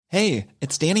Hey,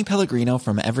 it's Danny Pellegrino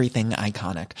from Everything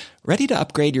Iconic. Ready to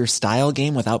upgrade your style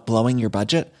game without blowing your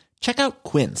budget? Check out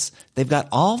Quince. They've got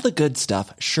all the good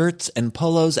stuff, shirts and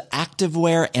polos,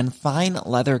 activewear, and fine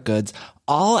leather goods,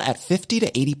 all at 50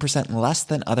 to 80% less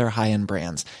than other high-end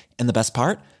brands. And the best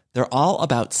part? They're all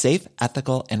about safe,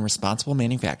 ethical, and responsible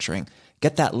manufacturing.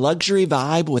 Get that luxury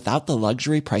vibe without the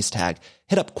luxury price tag.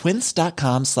 Hit up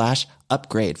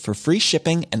quince.com/upgrade for free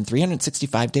shipping and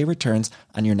 365-day returns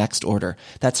on your next order.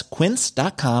 That's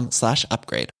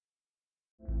quince.com/upgrade.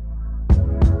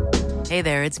 Hey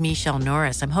there, it's Michelle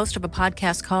Norris. I'm host of a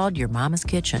podcast called Your Mama's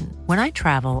Kitchen. When I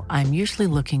travel, I'm usually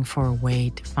looking for a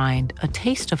way to find a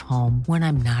taste of home when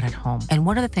I'm not at home. And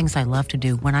one of the things I love to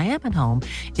do when I am at home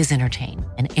is entertain.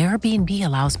 And Airbnb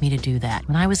allows me to do that.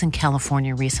 When I was in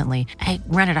California recently, I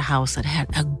rented a house that had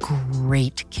a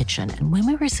great kitchen. And when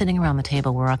we were sitting around the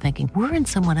table, we're all thinking, we're in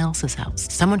someone else's house.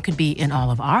 Someone could be in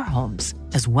all of our homes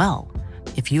as well.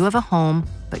 If you have a home,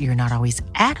 but you're not always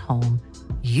at home,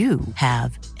 you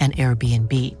have an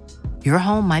Airbnb. Your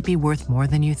home might be worth more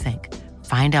than you think.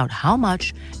 Find out how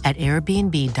much at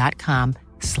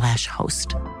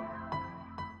airbnb.com/host.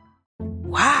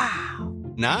 Wow.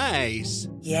 Nice.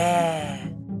 Yeah.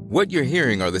 What you're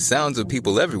hearing are the sounds of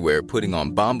people everywhere putting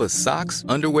on Bombas socks,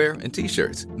 underwear, and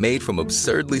T-shirts made from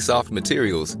absurdly soft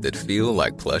materials that feel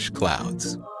like plush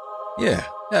clouds. Yeah,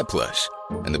 that plush.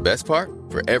 And the best part?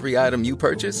 For every item you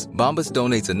purchase, Bombas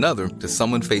donates another to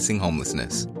someone facing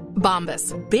homelessness.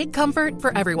 Bombas. Big comfort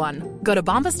for everyone. Go to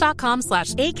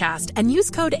bombas.com/ACAST and use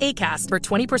code ACAST for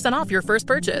 20% off your first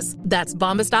purchase. That's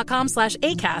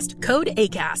bombas.com/ACAST. Code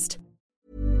ACAST.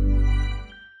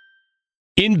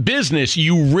 In business,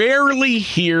 you rarely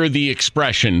hear the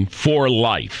expression "for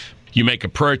life." You make a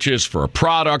purchase for a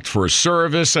product, for a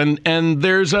service, and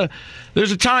there's a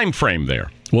time frame there.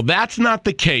 Well, that's not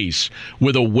the case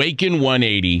with Awaken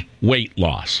 180 weight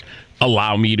loss.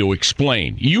 Allow me to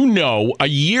explain. You know, a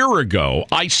year ago,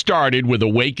 I started with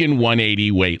Awaken 180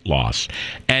 weight loss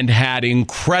and had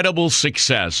incredible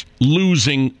success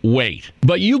losing weight.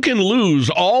 But you can lose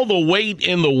all the weight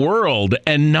in the world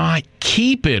and not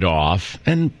keep it off.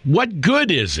 And what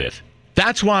good is it?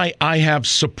 That's why I have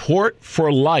support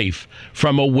for life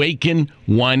from Awaken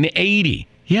 180.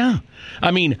 Yeah.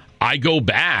 I mean, I go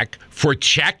back for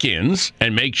check-ins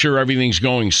and make sure everything's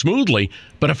going smoothly.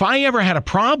 But if I ever had a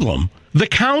problem, the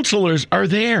counselors are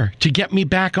there to get me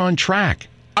back on track.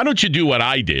 Why don't you do what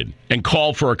I did and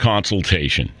call for a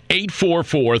consultation?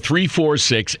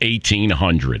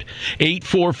 844-346-1800.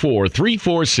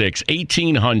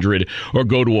 844-346-1800 or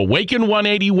go to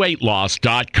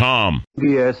awaken180weightloss.com.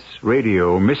 CBS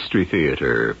Radio Mystery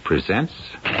Theater presents...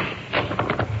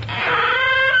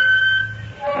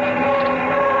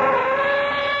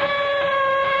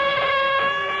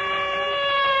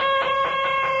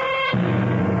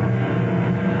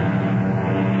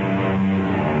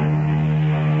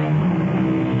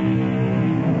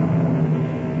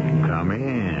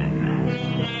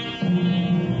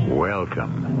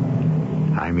 Welcome.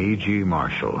 I'm E.G.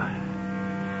 Marshall.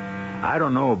 I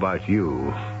don't know about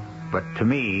you, but to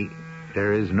me,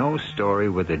 there is no story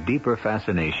with a deeper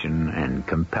fascination and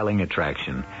compelling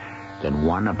attraction than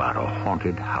one about a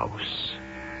haunted house.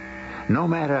 No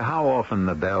matter how often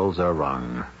the bells are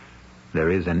rung,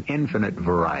 there is an infinite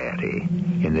variety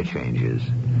in the changes.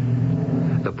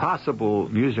 The possible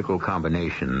musical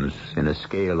combinations in a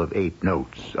scale of 8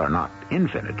 notes are not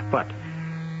infinite, but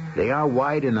they are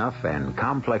wide enough and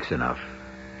complex enough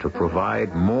to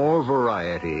provide more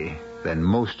variety than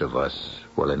most of us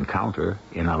will encounter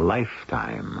in a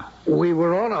lifetime. We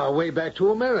were on our way back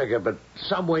to America, but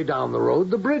some way down the road,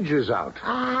 the bridge is out.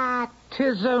 Ah,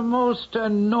 'tis a most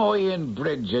annoying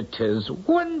bridge, it is.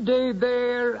 One day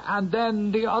there, and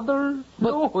then the other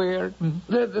nowhere.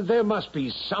 There must be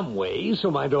some way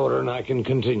so my daughter and I can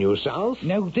continue south.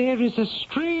 Now, there is a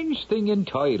strange thing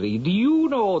entirely. Do you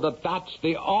know that that's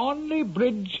the only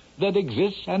bridge that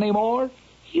exists anymore?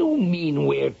 You mean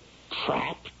we're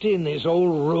trapped in this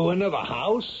old ruin of a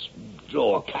house?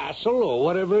 Or a castle, or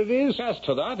whatever it is? As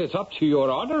to that, it's up to your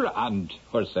honor and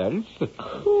herself.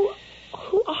 Who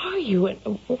are you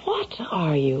and what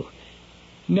are you?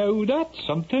 Now, that's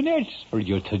something else for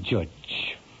you to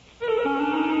judge.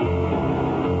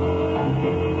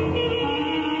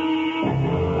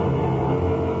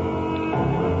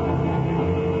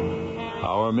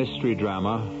 Our mystery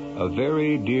drama, A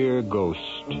Very Dear Ghost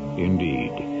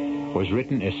Indeed, was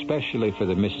written especially for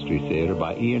the Mystery Theater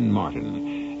by Ian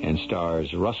Martin and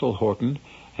stars Russell Horton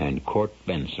and Court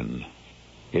Benson.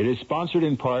 It is sponsored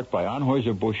in part by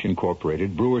Anheuser-Busch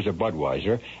Incorporated, Brewers of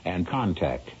Budweiser, and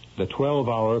Contact, the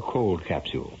 12-hour cold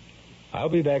capsule. I'll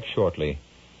be back shortly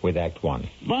with Act One.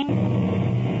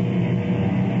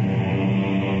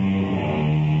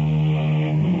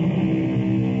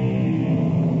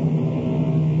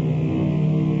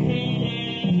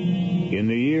 In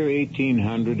the year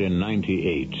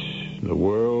 1898, the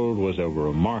world was a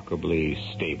remarkably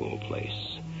stable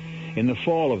place. In the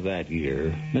fall of that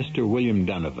year, Mr. William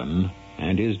Donovan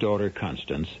and his daughter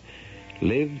Constance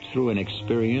lived through an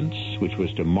experience which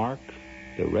was to mark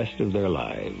the rest of their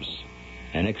lives.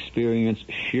 An experience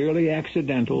sheerly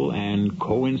accidental and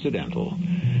coincidental.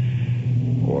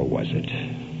 Or was it?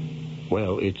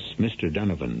 Well, it's Mr.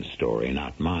 Donovan's story,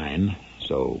 not mine,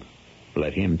 so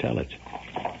let him tell it.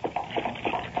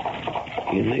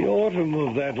 In the autumn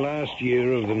of that last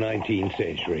year of the 19th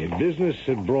century, business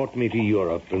had brought me to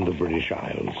Europe and the British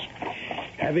Isles.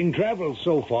 Having traveled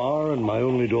so far, and my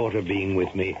only daughter being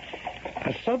with me,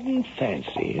 a sudden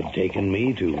fancy had taken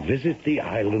me to visit the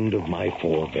island of my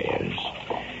forebears.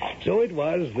 So it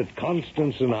was that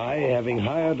Constance and I, having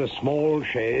hired a small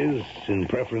chaise in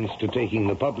preference to taking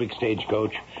the public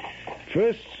stagecoach,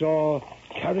 first saw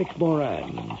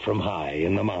Carrickmoran from high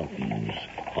in the mountains,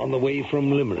 on the way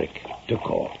from Limerick to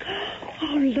Cork.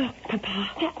 Oh, look,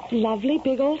 Papa. That lovely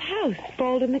big old house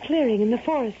sprawled in the clearing in the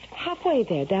forest, halfway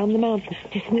there down the mountain.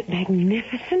 Isn't it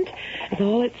magnificent? With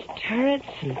all its turrets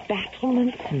and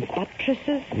battlements and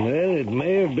buttresses. Well, it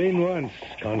may have been once,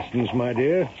 Constance, my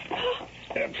dear.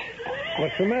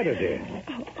 What's the matter, dear?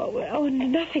 Oh,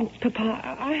 nothing,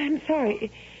 Papa. I'm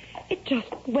sorry. It just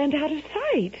went out of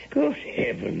sight. Good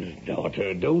heavens,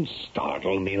 daughter, don't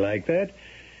startle me like that.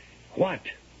 What?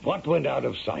 What went out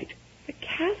of sight? The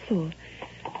castle.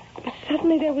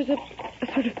 Suddenly there was a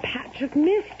sort of patch of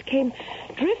mist came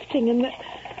drifting, and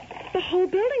the whole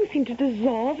building seemed to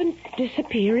dissolve and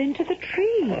disappear into the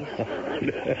trees.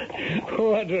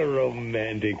 What a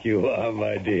romantic you are,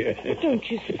 my dear. Don't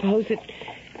you suppose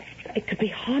it could be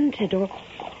haunted or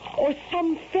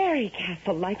some fairy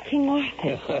castle like King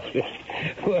Arthur?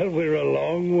 Well, we're a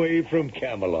long way from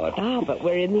Camelot. Ah, but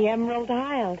we're in the Emerald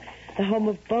Isle, the home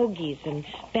of bogies and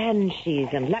banshees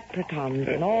and leprechauns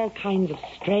and all kinds of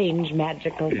strange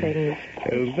magical things.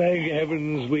 Well, thank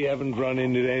heavens we haven't run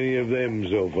into any of them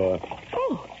so far.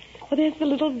 Oh, well, there's the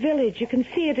little village. You can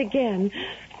see it again.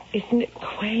 Isn't it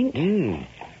quaint?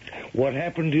 What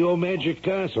happened to your magic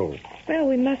castle? Well,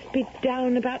 we must be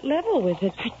down about level with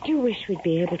it. I do wish we'd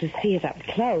be able to see it up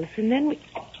close, and then we...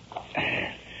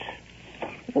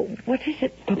 What is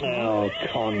it, Papa? Oh,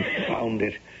 confound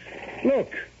it. Look,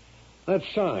 that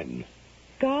sign.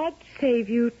 God save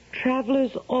you,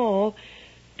 travelers all.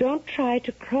 Don't try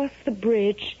to cross the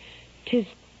bridge. 'Tis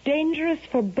dangerous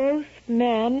for both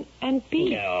man and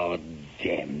beast. Oh,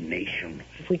 damnation.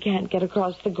 If we can't get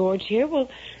across the gorge here, well,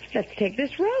 let's take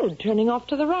this road, turning off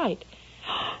to the right.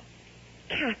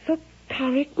 Castle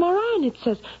Carrickmoran, it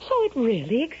says. So it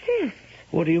really exists.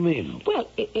 What do you mean? Well,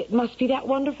 it must be that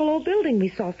wonderful old building we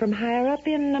saw from higher up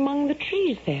in among the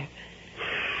trees there.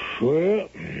 Well,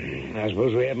 I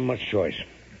suppose we haven't much choice.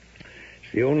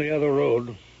 It's the only other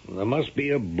road. There must be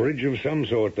a bridge of some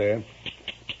sort there.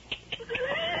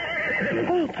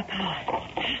 Oh, Papa.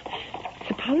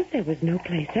 Suppose there was no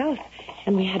place else,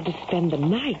 and we had to spend the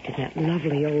night in that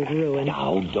lovely old ruin.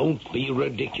 Now, don't be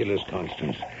ridiculous,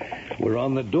 Constance. We're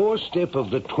on the doorstep of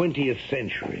the 20th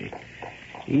century.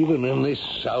 Even in this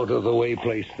out-of-the-way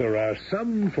place, there are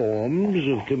some forms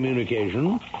of communication.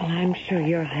 Well, I'm sure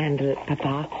you'll handle it,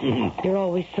 Papa. You're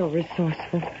always so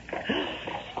resourceful.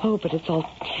 Oh, but it's all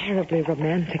terribly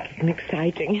romantic and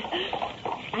exciting.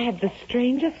 I have the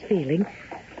strangest feeling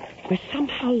we're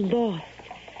somehow lost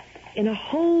in a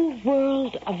whole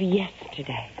world of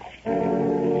yesterday.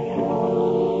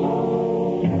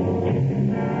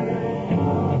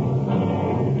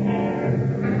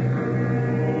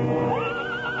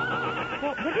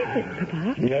 What is it,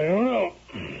 Papa? I don't know.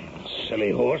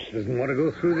 Silly horse doesn't want to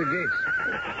go through the gates.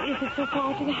 Is it so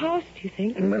far to the house, do you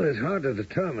think? Well, it's hard to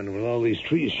determine with all these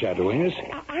trees shadowing us.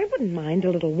 I wouldn't mind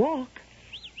a little walk.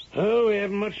 Oh, we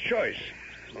haven't much choice.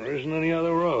 There isn't any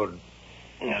other road.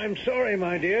 I'm sorry,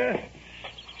 my dear.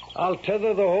 I'll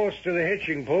tether the horse to the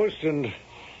hitching post and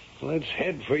let's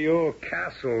head for your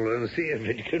castle and see if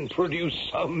it can produce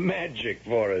some magic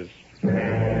for us.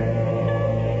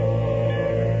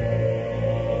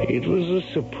 It was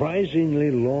a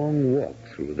surprisingly long walk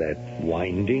through that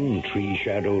winding,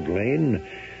 tree-shadowed lane,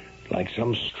 like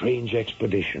some strange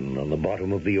expedition on the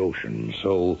bottom of the ocean,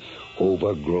 so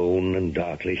overgrown and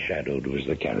darkly shadowed was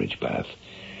the carriage path.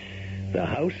 The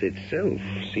house itself,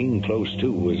 seen close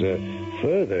to, was a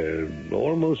further,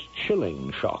 almost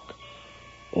chilling shock.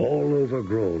 All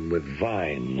overgrown with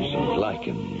vines and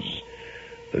lichens.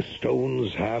 The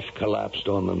stones half collapsed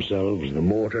on themselves, the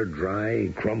mortar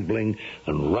dry, crumbling,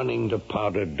 and running to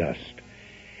powdered dust.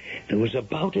 There was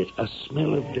about it a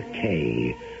smell of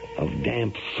decay, of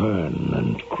damp fern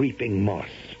and creeping moss,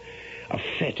 a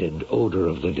fetid odor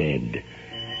of the dead.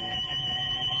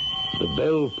 The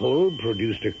bell pull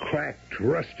produced a cracked,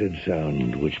 rusted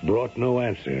sound which brought no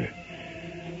answer.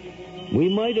 We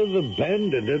might have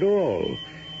abandoned it all,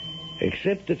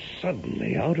 except that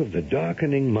suddenly, out of the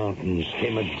darkening mountains,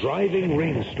 came a driving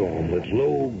rainstorm with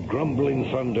low,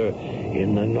 grumbling thunder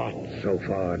in the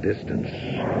not-so-far distance.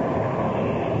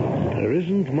 There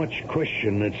isn't much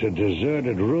question it's a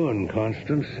deserted ruin,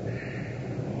 Constance.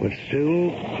 But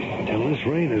still, till this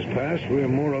rain has passed, we're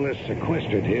more or less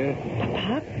sequestered here.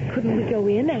 Papa, couldn't we go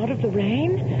in out of the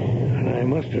rain? And I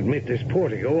must admit, this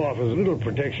portico offers little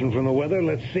protection from the weather.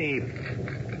 Let's see.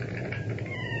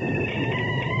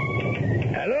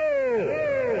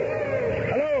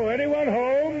 Hello, anyone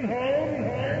home?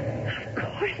 Of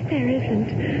course there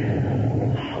isn't.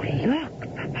 Oh, look,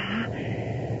 Papa.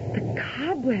 The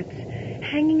cobwebs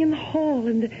hanging in the hall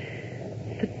and the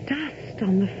dust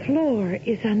on the floor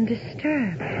is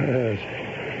undisturbed.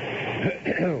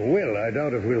 Well, I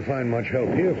doubt if we'll find much help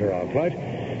here for our plight.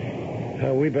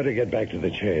 We better get back to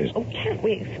the chairs. Oh, can't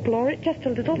we explore it just a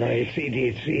little? No,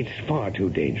 it's far too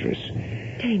dangerous.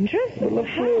 Dangerous? Well, the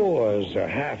floors are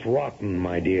half rotten,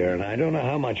 my dear, and I don't know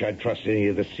how much I'd trust any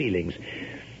of the ceilings,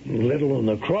 let alone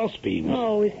the crossbeams.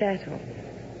 Oh, is that all?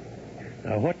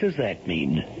 Now, what does that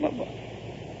mean?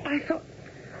 I thought...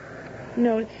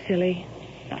 No, it's silly.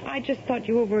 I just thought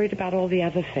you were worried about all the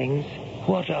other things.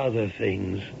 What other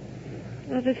things?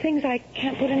 Well, the things I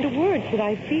can't put into words that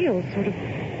I feel sort of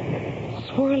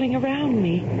swirling around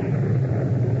me.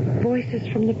 Voices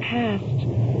from the past,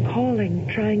 calling,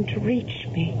 trying to reach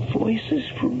me. Voices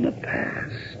from the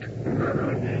past?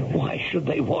 Why should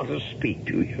they want to speak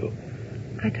to you?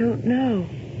 I don't know.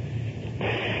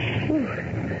 Ooh,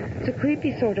 it's a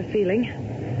creepy sort of feeling.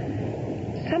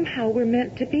 Somehow we're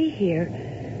meant to be here.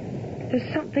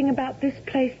 There's something about this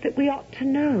place that we ought to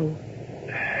know.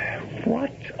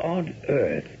 What on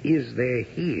earth is there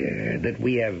here that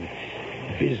we have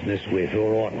business with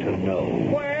or ought to know?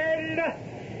 Well,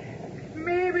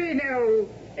 maybe now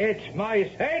it's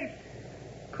myself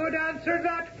could answer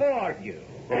that for you.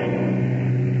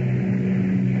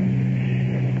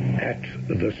 At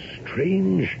the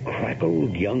strange,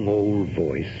 crackled young old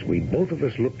voice, we both of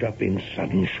us looked up in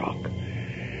sudden shock.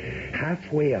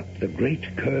 Halfway up the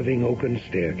great curving oaken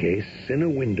staircase, in a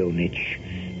window niche,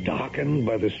 darkened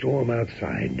by the storm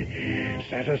outside,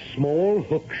 sat a small,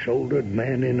 hook-shouldered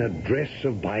man in a dress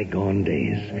of bygone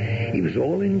days. He was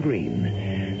all in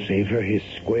green, save for his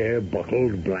square,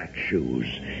 buckled black shoes,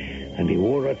 and he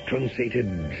wore a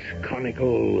truncated,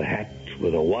 conical hat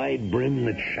with a wide brim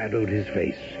that shadowed his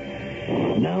face.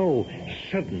 Now,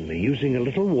 suddenly, using a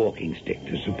little walking stick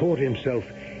to support himself,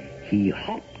 he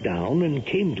hopped down and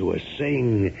came to us,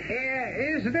 saying,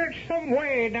 Is there some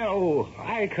way now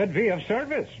I could be of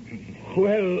service?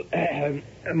 Well,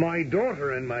 my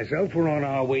daughter and myself were on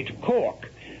our way to Cork.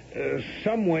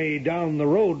 Some way down the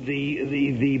road,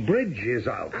 the bridge is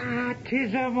out. Ah,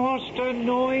 'tis a most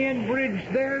annoying bridge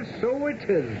there, so it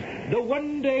is. The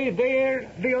one day there,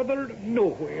 the other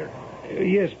nowhere.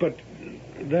 Yes, but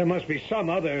there must be some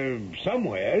other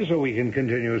somewhere so we can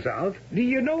continue south. Do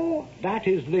you know, that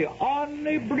is the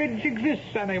only bridge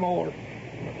exists anymore.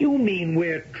 You mean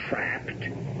we're trapped?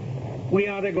 We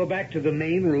either go back to the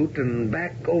main route and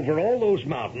back over all those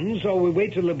mountains, or we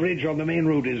wait till the bridge on the main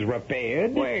route is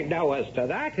repaired? Well, now, as to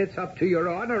that, it's up to your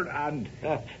honor and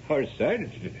herself.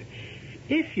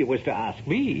 If you was to ask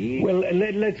me... Well,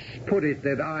 let's put it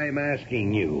that I'm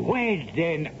asking you. Well,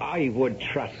 then, I would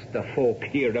trust the folk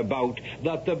hereabout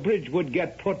that the bridge would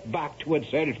get put back to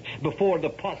itself before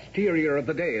the posterior of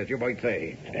the day, as you might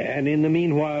say. And in the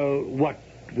meanwhile, what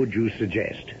would you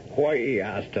suggest? Why,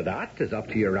 as to that, is up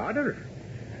to your honor.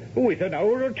 With an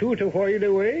hour or two to while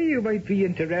away, you might be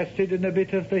interested in a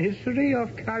bit of the history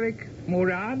of Carrick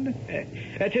Moran.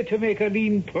 To make a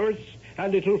lean purse a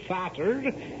little fatter,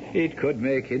 it could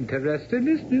make interesting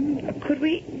listening. Could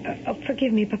we...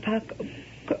 forgive me, Papa.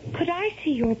 Could I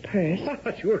see your purse?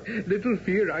 Sure, little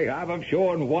fear I have of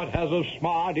showing what has of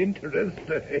smart interest.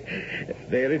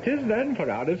 There it is, then, for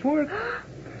honest work.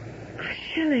 A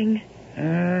shilling.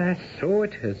 So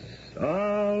it is.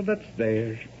 All that's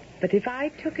there. But if I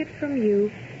took it from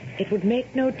you, it would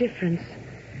make no difference.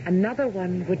 another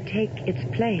one would take its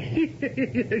place.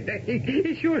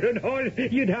 Sure and all,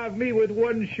 you'd have me with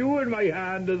one shoe in my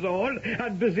hand is all,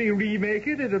 and busy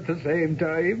remaking it at the same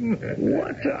time.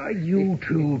 What are you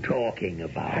two talking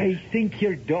about? I think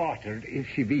your daughter, if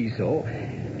she be so,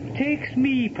 takes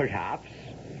me, perhaps,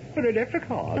 for a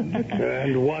leprechaun.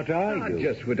 And what are you?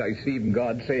 Just what I seen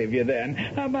God save you then.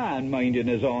 A man minding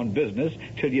his own business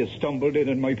till you stumbled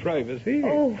in my privacy.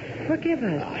 Oh, forgive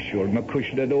us. Sure,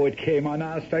 McCushion, though it came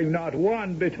unasked, I'm not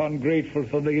one bit ungrateful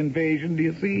for the invasion, do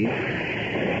you see?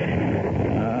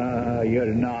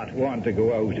 You're not one to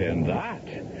go out in that.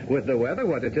 With the weather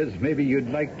what it is, maybe you'd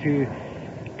like to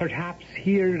perhaps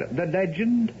hear the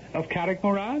legend of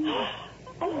Carrickmoran?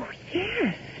 Oh,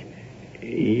 yes.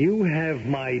 You have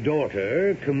my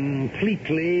daughter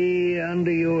completely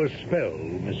under your spell,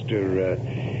 Mr.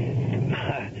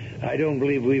 I don't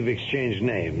believe we've exchanged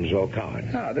names or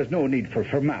cards. There's no need for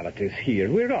formalities here.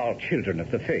 We're all children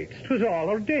of the fates. 'Twas all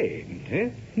ordained,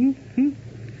 eh?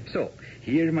 So,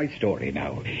 hear my story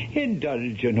now.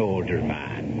 Indulge an older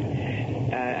man.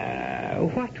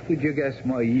 What would you guess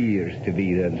my years to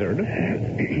be then, sir?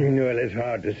 Well, it's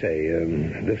hard to say.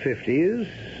 The 50s?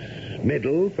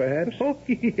 Middle, perhaps? Oh,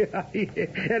 yeah.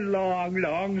 A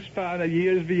long span of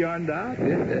years beyond that.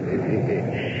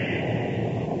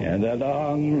 And a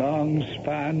long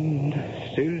span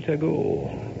still to go.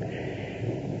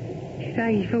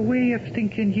 I've a way of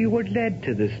thinking you were led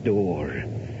to this door.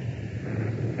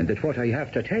 And that what I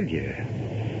have to tell you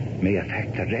may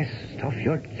affect the rest of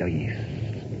your life.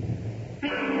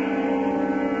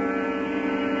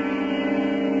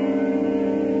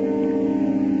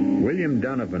 William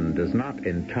Donovan does not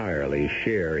entirely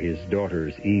share his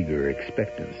daughter's eager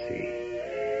expectancy.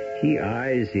 He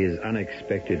eyes his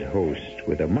unexpected host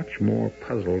with a much more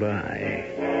puzzled eye.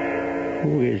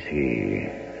 Who is he?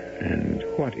 And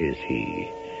what is he?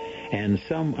 And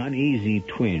some uneasy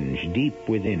twinge deep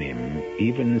within him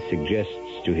even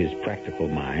suggests to his practical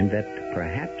mind that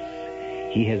perhaps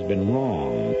he has been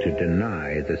wrong to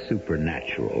deny the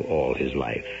supernatural all his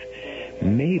life.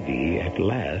 Maybe, at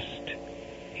last,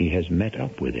 he has met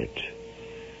up with it.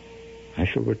 I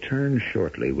shall return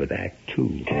shortly with Act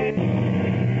 2.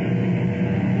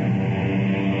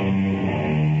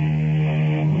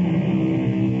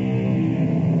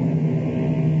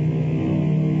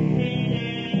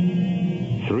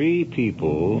 Three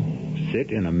people sit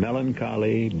in a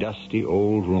melancholy, dusty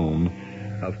old room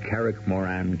of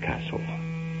Carrickmoran Castle.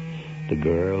 The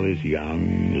girl is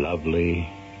young, lovely,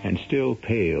 and still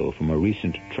pale from a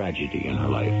recent tragedy in her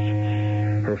life.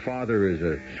 Her father is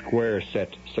a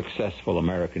square-set, successful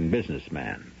American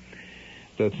businessman.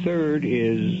 The third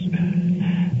is...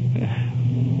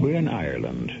 we're in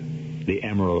Ireland, the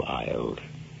Emerald Isle,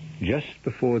 just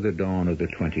before the dawn of the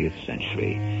 20th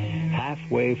century,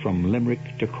 halfway from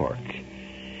Limerick to Cork.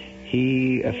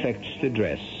 He affects the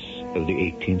dress of the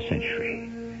 18th century.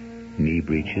 Knee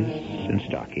breeches and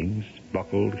stockings,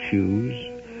 buckled shoes,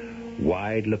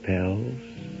 wide lapels,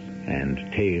 and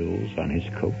tails on his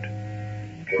coat.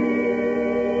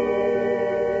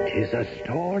 'Tis a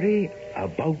story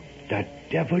about the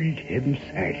devil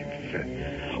himself.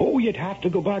 Oh, you'd have to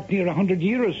go back near 100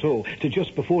 years or so to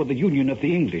just before the union of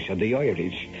the English and the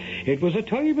Irish. It was a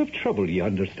time of trouble, you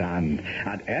understand,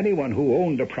 and anyone who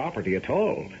owned a property at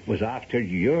all was after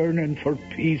yearning for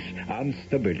peace and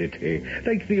stability,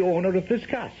 like the owner of this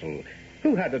castle,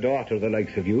 who had a daughter the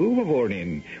likes of you,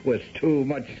 Mavornin, with too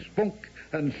much spunk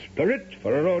and spirit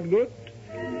for her own good.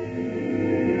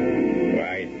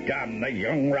 Why, damn the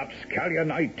young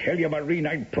rapscallion, I tell you, Marine,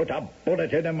 I'd put a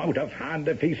bullet in him out of hand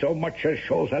if he so much as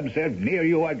shows himself near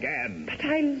you again. But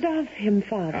I love him,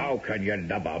 Father. How can you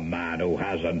love a man who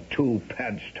hasn't 2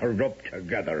 pence to rub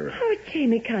together? Oh,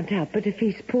 Jamie can't help it if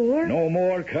he's poor. No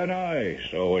more can I,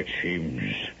 so it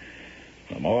seems.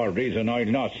 The more reason I'll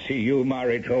not see you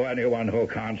married to anyone who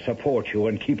can't support you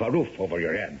and keep a roof over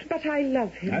your head. But I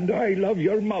love him. And I love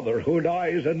your mother, who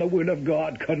lies in the will of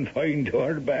God confined to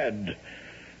her bed.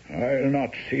 I'll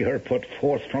not see her put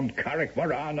forth from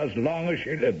Carrickmoran as long as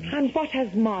she lives. And what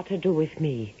has Ma to do with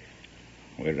me?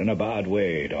 We're in a bad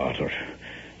way, daughter.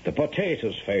 The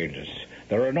potatoes failed us.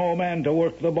 There are no men to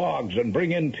work the bogs and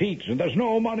bring in peats, and there's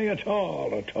no money at all.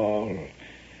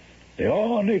 The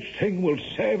only thing will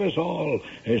save us all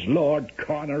is Lord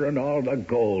Connor and all the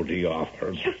gold he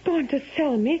offers. You're going to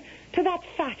sell me to that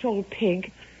fat old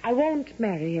pig. I won't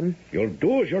marry him. You'll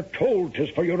do as you're told. 'Tis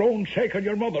for your own sake and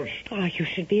your mother's. Oh, you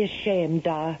should be ashamed,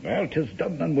 Da. Well, 'tis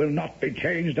done and will not be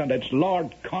changed, and it's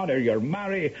Lord Connor you'll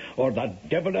marry, or the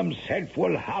devil himself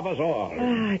will have us all.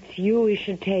 It's you he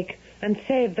should take and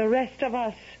save the rest of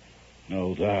us.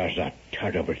 Oh, there's a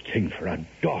terrible thing for a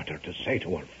daughter to say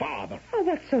to her father. Oh,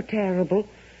 that's so terrible.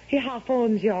 He half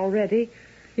owns you already.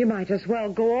 You might as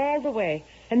well go all the way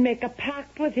and make a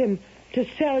pact with him to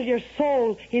sell your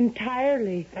soul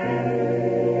entirely.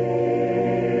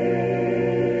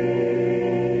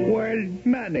 Well,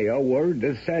 many a word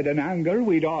is said in anger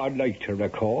we'd all like to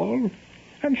recall.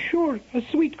 And sure, a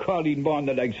sweet Colleen born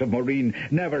the likes of Maureen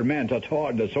never meant at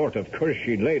all the sort of curse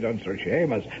she laid on Sir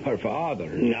Seamus, her father.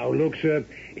 Now, look, sir,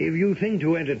 if you think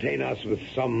to entertain us with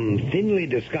some thinly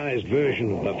disguised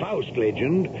version of the Faust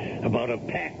legend about a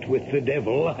pact with the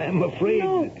devil, I'm afraid...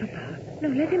 No, Papa. No,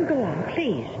 let him go on,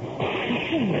 please.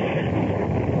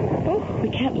 Oh, we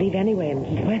can't leave anyway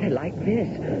in weather like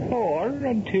this. Or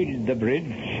until the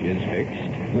bridge is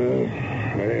fixed.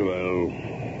 Very well.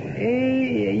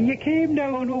 You came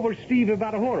down over Steve of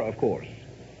Barahora, of course.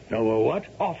 Over what?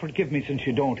 Oh, forgive me since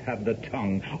you don't have the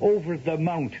tongue. Over the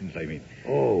mountains, I mean.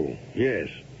 Oh, yes.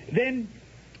 Then,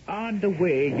 on the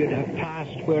way, you'd have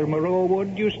passed where Moreau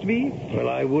Wood used to be? Well,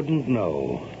 I wouldn't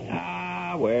know.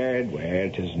 Ah, well,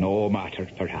 'tis no matter,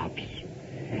 perhaps.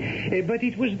 But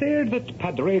it was there that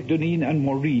Padraig Duneen and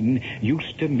Maureen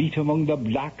used to meet among the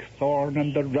blackthorn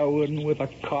and the rowan with a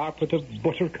carpet of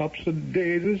buttercups and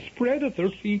daisies spread at their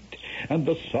feet and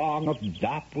the song of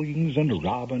lapwings and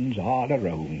robins all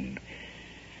around.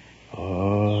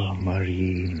 Oh,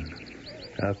 Maureen,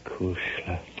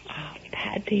 Acushla. Oh,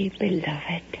 Paddy,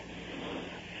 beloved.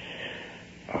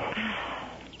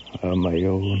 Oh, my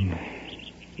own.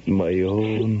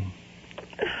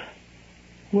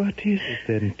 What is it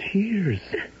then? Tears?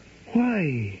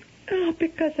 Why? Oh,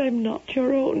 because I'm not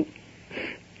your own.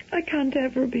 I can't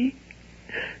ever be.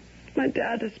 My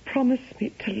dad has promised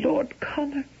me to Lord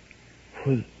Connor.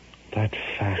 Well, that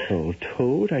fat old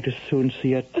toad, I'd as soon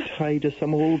see it tied to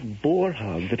some old boar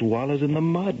hog that wallows in the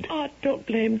mud. Oh, don't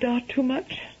blame Dad too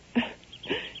much.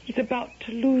 He's about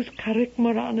to lose Carrick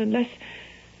Moran unless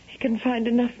he can find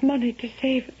enough money to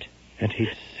save it. And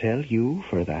he'd sell you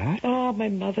for that? Oh, my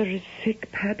mother is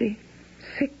sick, Paddy.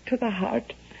 Sick to the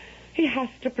heart. He has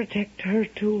to protect her,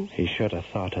 too. He should have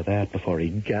thought of that before he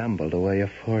gambled away a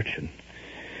fortune.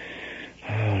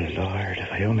 Oh, Lord,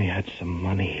 if I only had some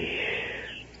money.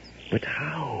 But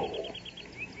how?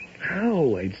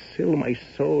 How? I'd sell my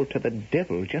soul to the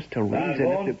devil just to reason That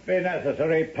won't be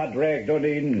necessary, Padraig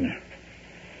Duneen.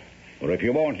 Or if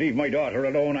you won't leave my daughter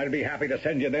alone, I'll be happy to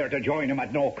send you there to join him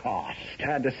at no cost.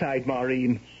 Stand aside,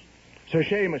 Maureen. Sir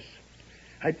Seamus,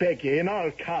 I beg you, in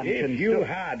all conscience... If you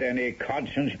had any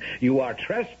conscience, you are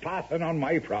trespassing on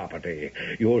my property.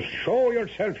 You'll show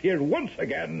yourself here once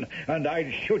again, and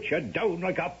I'll shoot you down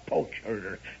like a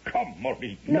poacher. Come,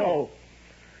 Maureen. No,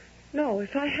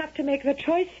 if I have to make the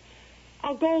choice,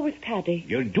 I'll go with Paddy.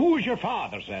 You'll do as your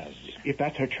father says. If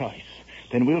that's her choice,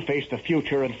 then we'll face the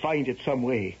future and find it some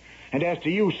way. And as to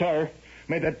you, sir,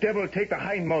 may the devil take the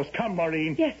hindmost. Come,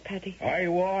 Maureen. Yes, Paddy. I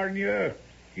warn you,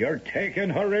 you're taking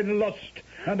her in lust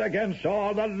and against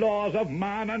all the laws of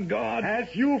man and God.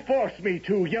 As you forced me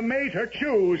to, you made her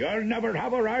choose. You'll never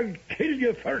have her. I'll kill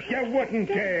you first. You wouldn't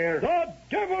dare. The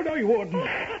devil I wouldn't.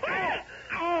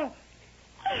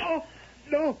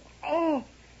 No.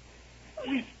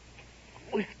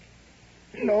 With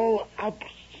no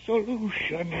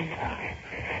absolution.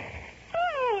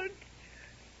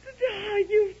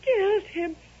 You've killed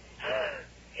him.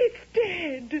 It's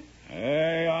dead.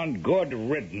 Hey, on good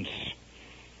riddance.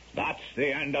 That's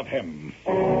the end of him.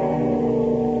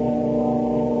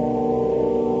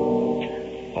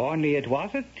 Only it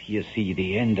wasn't, you see,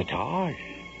 the end at all.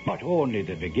 But only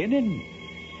the beginning.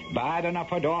 Bad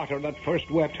enough a daughter that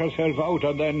first wept herself out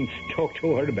and then took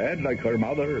to her bed like her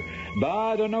mother.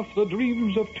 Bad enough the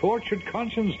dreams of tortured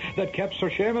conscience that kept Sir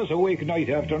Seamus awake night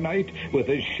after night with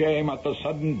his shame at the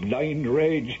sudden blind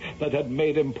rage that had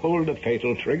made him pull the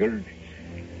fatal trigger.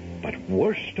 But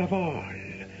worst of all,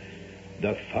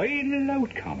 the final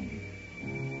outcome,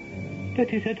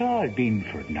 that it had all been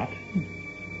for nothing.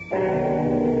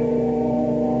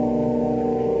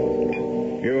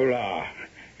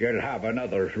 You'll have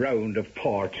another round of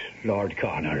port, Lord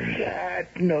Connor.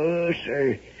 No,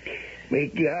 sir. My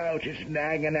gout is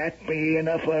nagging at me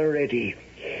enough already.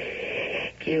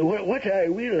 What I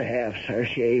will have, Sir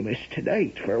Seamus,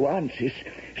 tonight, for once, is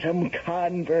some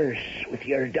converse with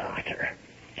your daughter.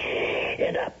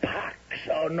 In a pax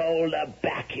on all the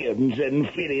back-ends and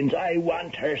fillings. I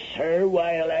want her, sir,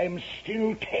 while I'm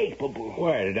still capable.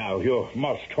 Well, now, you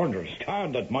must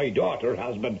understand that my daughter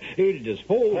has been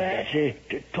ill-disposed.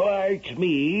 Towards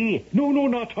me? No,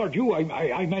 not toward you.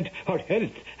 I meant her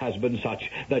health has been such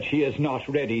that she is not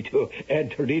ready to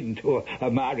enter into a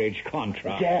marriage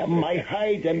contract. Damn my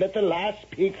hide and let the lass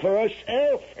speak for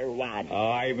herself for once.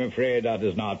 I'm afraid that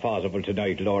is not possible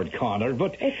tonight, Lord Connor,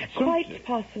 but... It's quite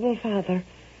possible, Father.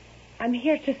 I'm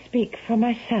here to speak for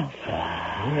myself.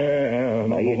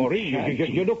 Maureen,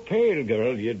 you look pale,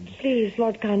 girl. Please,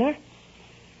 Lord Connor.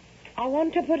 I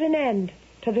want to put an end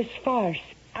to this farce.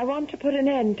 I want to put an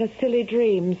end to silly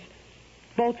dreams,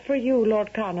 both for you,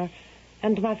 Lord Connor,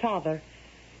 and my father.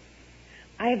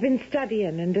 I have been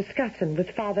studying and discussing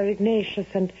with Father Ignatius,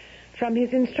 and from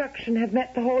his instruction have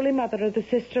met the Holy Mother of the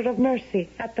Sister of Mercy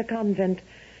at the convent.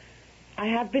 I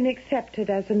have been accepted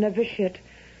as a novitiate,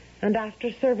 and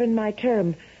after serving my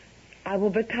term, I will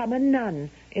become a nun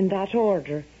in that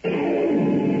order.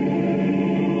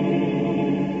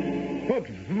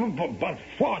 But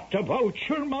what about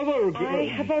your mother, girl? I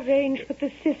have arranged with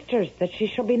the sisters that she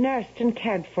shall be nursed and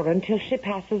cared for until she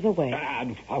passes away.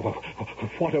 And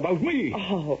what about me?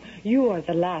 Oh, you are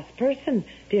the last person,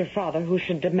 dear Father, who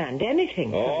should demand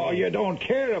anything. Oh, you don't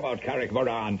care about Carrick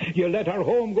Moran. You let our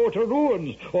home go to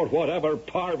ruins, or whatever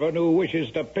parvenu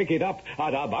wishes to pick it up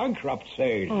at a bankrupt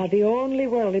sale. The only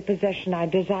worldly possession I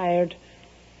desired,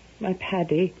 my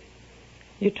Paddy,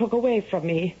 you took away from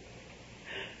me.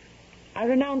 I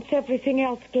renounce everything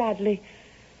else gladly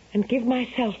and give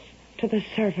myself to the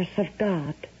service of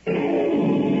God. I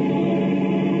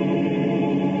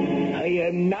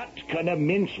am not going to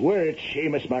mince words,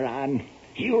 Seamus Moran.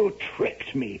 You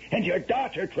tricked me, and your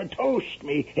daughter traduced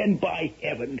me, and by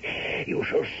heaven, you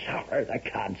shall suffer the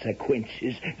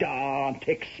consequences. Don't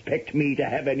expect me to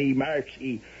have any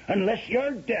mercy. Unless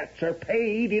your debts are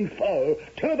paid in full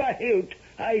to the hilt,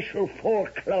 I shall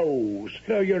foreclose.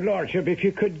 Now, your lordship, if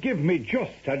you could give me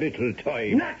just a little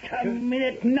time. Not a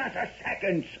minute, not a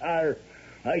second, sir.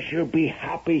 I shall be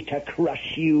happy to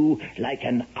crush you like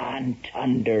an ant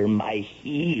under my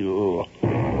heel.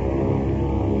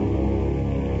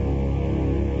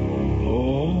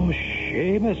 Oh,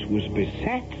 Seamus was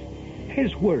beset.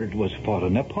 His world was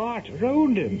falling apart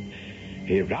around him.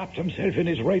 He wrapped himself in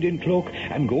his riding cloak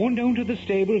and going down to the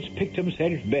stables picked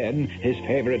himself Ben, his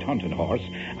favourite hunting horse,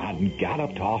 and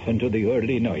galloped off into the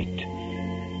early night.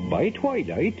 By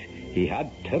twilight, he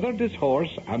had tethered his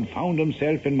horse and found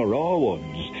himself in Moraw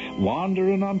Woods,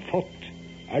 wandering on foot,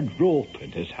 a rope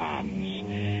in his hands.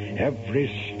 Every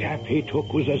step he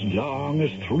took was as long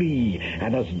as 3,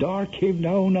 and as dark came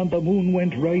down and the moon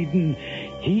went riding,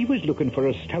 he was looking for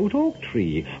a stout oak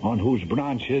tree on whose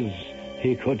branches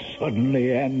he could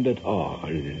suddenly end it all.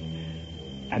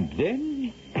 And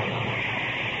then,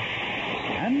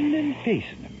 standing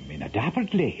facing him in a dapper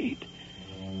glade,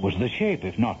 was the shape,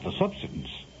 if not the substance,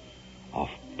 of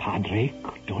Padraig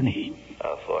Dunne.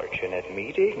 A fortunate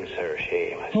meeting, Sir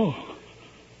Seamus. Oh,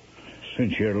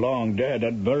 since you're long dead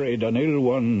and buried an ill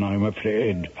one, I'm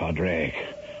afraid, Padraig.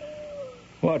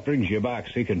 What brings you back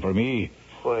seeking for me?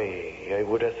 Why, I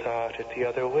would have thought it the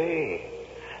other way,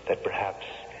 that perhaps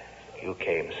you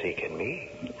came seeking me.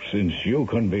 Since you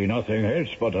can be nothing else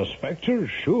but a spectre,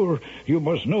 sure, you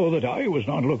must know that I was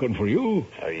not looking for you.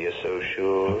 Are you so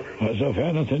sure? As of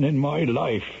anything in my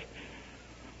life,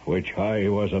 which I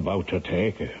was about to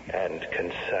take. And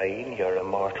consign your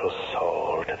immortal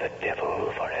soul to the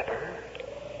devil forever,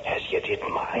 as you did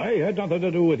mine? I had nothing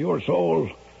to do with your soul.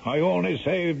 I only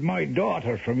saved my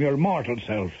daughter from your mortal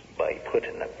self. By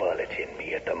putting a bullet in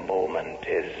me at the moment,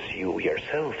 as you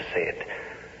yourself said,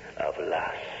 of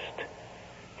lust,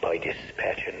 by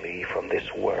dispatching me from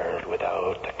this world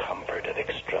without the comfort of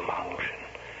extreme unction,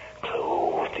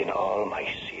 clothed in all my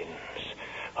sins,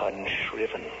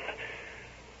 unshriven.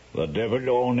 The devil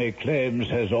only claims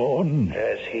his own.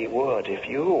 As he would if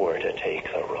you were to take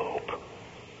the rope.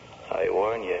 I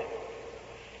warn you,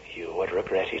 you would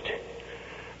regret it.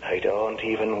 I don't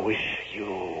even wish you,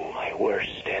 my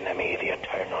worst enemy, the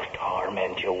eternal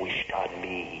torment you wished on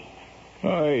me.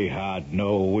 I had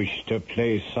no wish to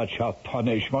place such a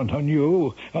punishment on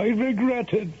you. I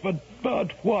regret it,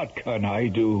 but what can I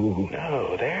do?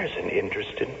 No, there's an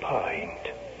interesting point.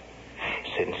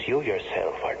 Since you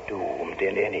yourself are doomed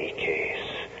in any case,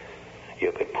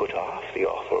 you could put off the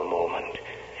awful moment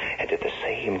and at the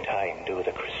same time do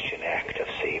the Christian act of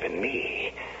saving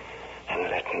me and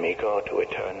letting me go to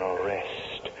eternal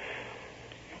rest.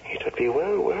 It would be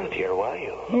well worth your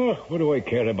while. Oh, what do I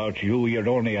care about you? You're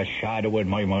only a shadow in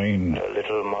my mind. A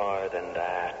little more than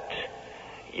that.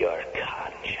 Your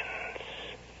conscience.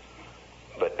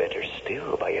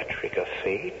 still, by a trick of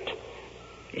fate,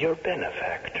 your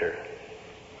benefactor.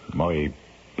 My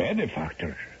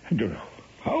benefactor?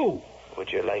 How?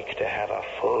 Would you like to have a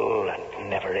full and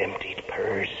never-emptied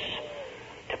purse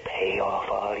to pay off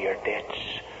all your debts,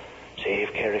 save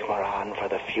Carrickmoran for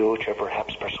the future,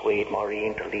 perhaps persuade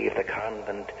Maureen to leave the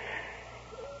convent?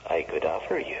 I could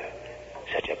offer you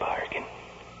such a bargain.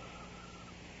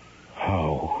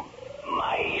 How?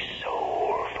 My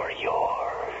soul for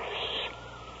yours.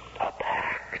 A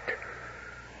pact.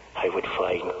 I would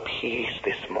find peace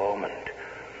this moment,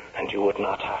 and you would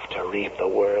not have to reap the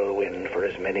whirlwind for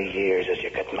as many years as you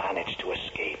could manage to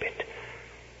escape it.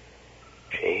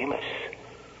 Seamus,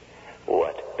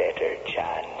 what better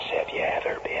chance have you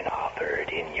ever been offered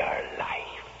in your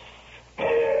life?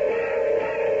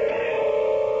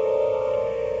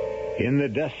 In the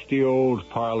dusty old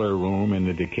parlor room in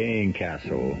the decaying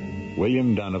castle,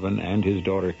 William Donovan and his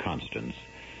daughter Constance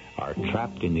are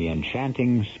trapped in the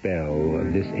enchanting spell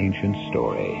of this ancient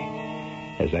story,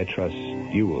 as I trust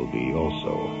you will be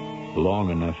also,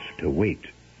 long enough to wait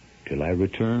till I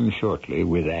return shortly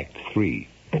with Act 3.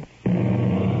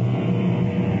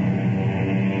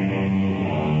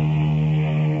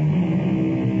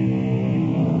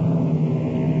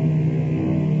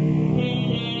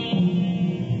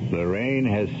 The rain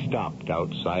has stopped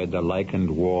outside the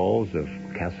lichened walls of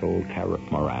Castle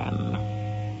Carrickmoran,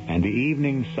 and the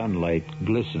evening sunlight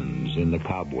glistens in the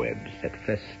cobwebs that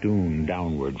festoon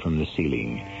downward from the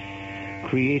ceiling,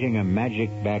 creating a magic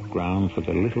background for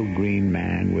the little green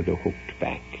man with a hooked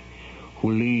back,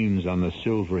 who leans on the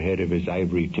silver head of his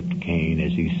ivory-tipped cane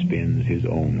as he spins his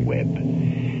own web,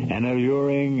 an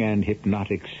alluring and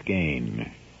hypnotic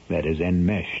skein that has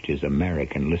enmeshed his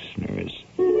American listeners.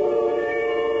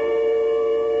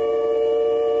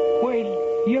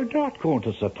 Well, you're not going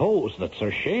to suppose that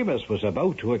Sir Seamus was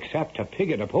about to accept a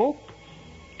pig in a poke?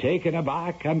 Taken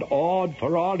aback and awed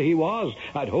for all he was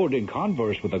at holding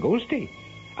converse with a ghostie,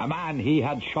 a man he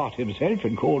had shot himself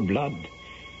in cold blood.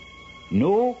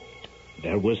 No,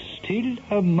 there was still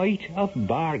a mite of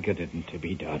bargaining to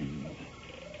be done.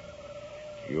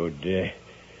 You'd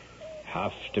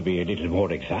have to be a little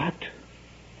more exact.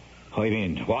 I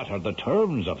mean, what are the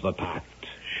terms of the pact?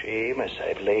 Seamus,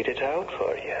 I've laid it out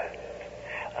for you.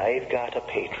 I've got a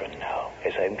patron now,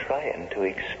 as I'm trying to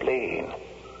explain.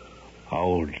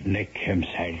 Old Nick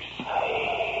himself.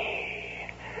 Aye.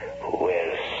 Who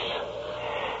else?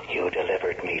 You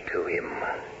delivered me to him.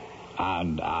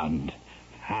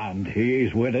 And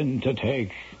he's willing to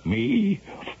take me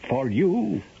for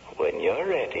you. When you're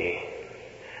ready,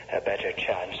 a better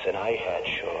chance than I had,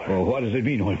 sure. Oh, what does it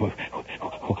mean when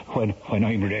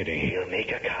I'm ready? We'll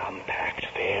make a compact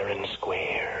fair and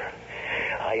square.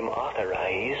 I'm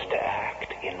authorized to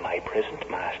act in my present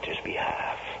master's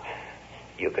behalf.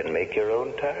 You can make your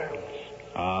own terms.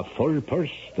 A full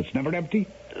purse that's never empty?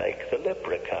 Like the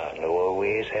leprechaun who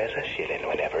always has a shilling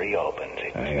whenever he opens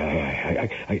it.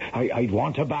 I'd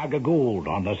want a bag of gold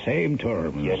on the same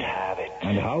terms. You'd have it.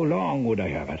 And how long would I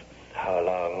have it? How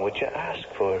long would you ask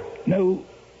for? No,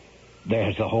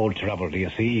 there's the whole trouble, do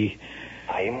you see?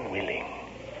 I'm willing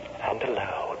and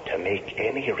allowed to make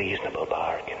any reasonable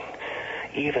bargain,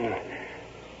 even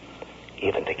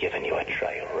to giving you a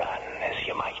trial run, as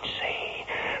you might say,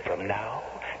 from now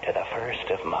to the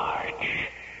 1st of March.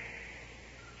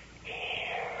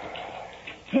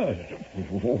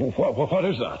 What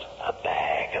is that? A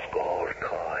bag of gold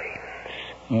coins.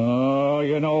 Oh,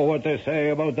 you know what they say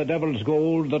about the devil's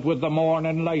gold, that with the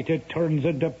morning light it turns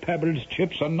into pebbles,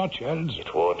 chips, and nutshells.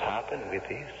 It won't happen with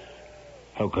this.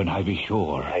 How can I be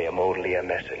sure? I am only a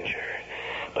messenger,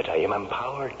 but I am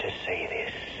empowered to say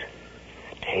this.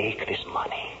 Take this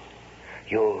money.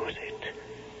 Use it.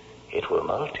 It will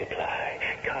multiply.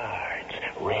 Cards,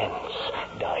 rents,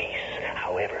 dice,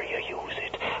 however you use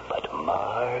it. But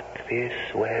mark this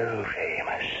well,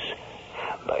 Seamus.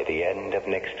 By the end of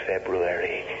next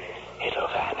February, it'll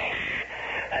vanish.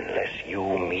 Unless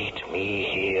you meet me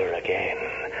here again.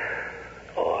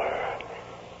 Or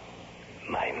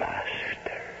my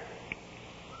master.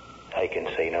 I can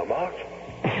say no more.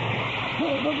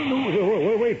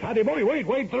 No, wait, Paddy boy,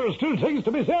 wait. There are still things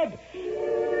to be said.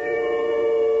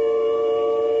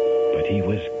 But he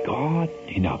was gone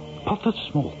in a puff of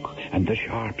smoke and the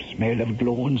sharp smell of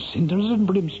glowing cinders and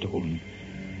brimstone.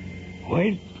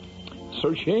 Well,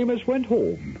 Sir Seamus went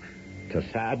home to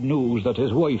sad news that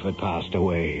his wife had passed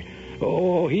away.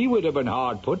 Oh, he would have been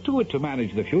hard put to it to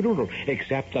manage the funeral,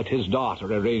 except that his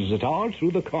daughter arranged it all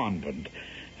through the convent.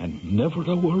 And never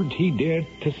a word he dared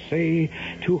to say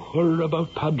to her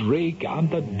about Padraig and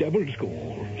the devil's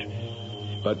gold.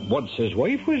 But once his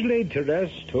wife was laid to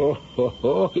rest,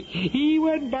 he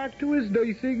went back to his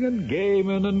dicing and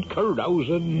gaming and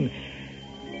carousing.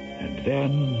 And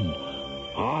then,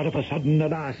 all of a sudden, the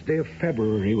last day of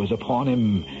February was upon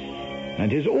him,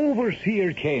 and his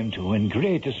overseer came to in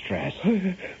great distress.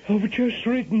 I've just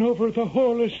ridden over the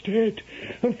whole estate,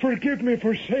 and forgive me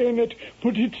for saying it,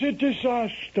 but it's a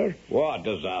disaster. What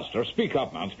disaster? Speak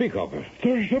up, man, speak up.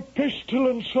 There's a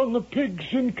pestilence on the pigs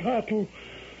and cattle.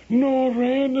 No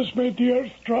rain has made the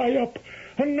earth dry up,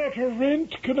 and not a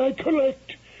rent can I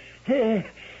collect.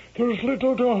 There's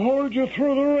little to hold you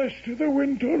through the rest of the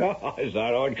winter. Oh, is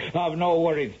that all? I've no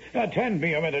worries. Attend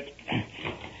me a minute.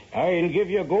 I'll give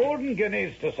you golden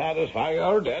guineas to satisfy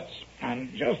our debts.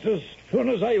 And just as soon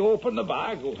as I open the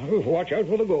bag, watch out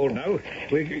for the gold now.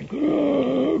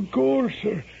 Gold,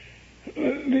 sir.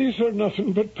 These are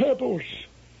nothing but pebbles.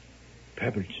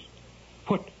 Pebbles?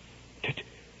 What?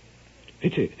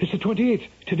 It's the 28th.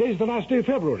 Today's the last day of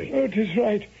February. That is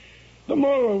right.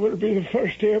 Tomorrow will be the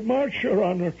first day of March, Your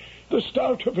Honor. The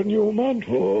start of a new month.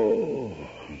 Oh,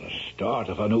 the start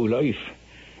of a new life.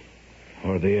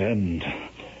 Or the end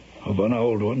of an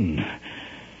old one.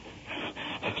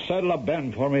 Saddle up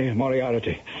Ben for me,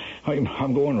 Moriarty.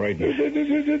 I'm going right now.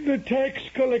 The tax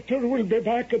collector will be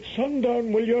back at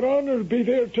sundown. Will Your Honor be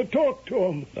there to talk to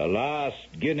him? The last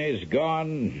guinea's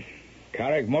gone.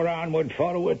 Carrick Moran would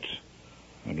follow it.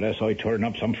 Unless I turn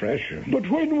up some fresh. But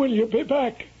when will you be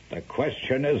back? The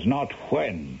question is not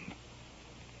when,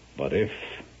 but if.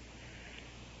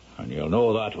 And you'll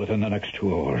know that within the next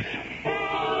 2 hours.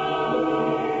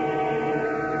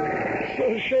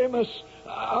 Sir Seamus,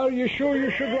 are you sure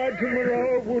you should ride to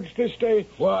Morrow Woods this day?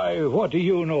 Why, what do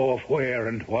you know of where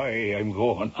and why I'm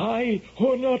going?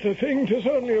 Oh, not a thing. 'Tis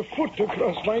only a foot to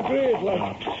cross my grave,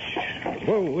 lad.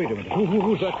 Whoa, wait a minute.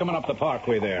 Who's that coming up the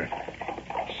parkway there?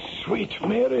 Sweet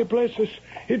Mary, bless us.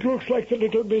 It looks like the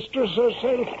little mistress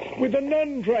herself, with a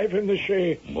nun driving the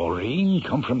shay. Maureen,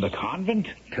 come from the convent?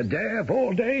 Today of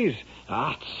all days?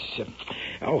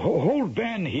 Hold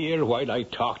Ben here while I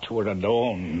talk to her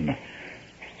alone.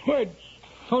 What?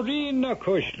 Maureen,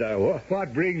 Nakushna,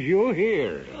 what brings you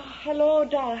here? Hello,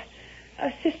 Da.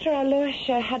 Sister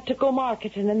Aloysia had to go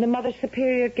marketing, and the Mother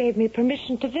Superior gave me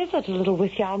permission to visit a little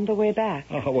with you on the way back.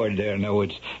 Oh, well, there, no,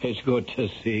 it's good to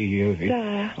see you.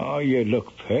 Da. Oh, you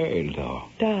look pale, though.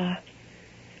 Da,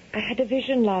 I had a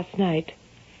vision last night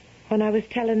when I was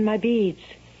telling my beads.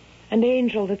 An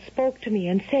angel that spoke to me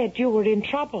and said you were in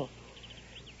trouble.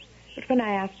 But when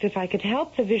I asked if I could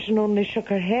help, the vision only shook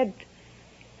her head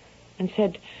and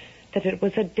said that it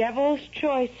was a devil's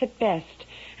choice at best,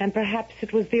 and perhaps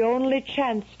it was the only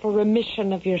chance for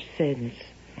remission of your sins.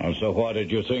 And so what did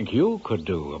you think you could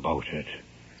do about it?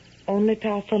 Only to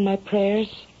offer my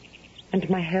prayers and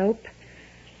my help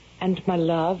and my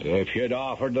love. If you'd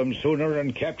offered them sooner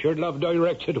and kept your love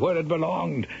directed where it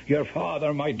belonged, your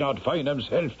father might not find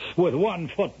himself with 1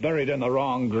 foot buried in the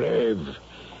wrong grave.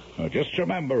 Now, just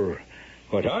remember,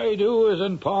 what I do is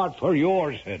in part for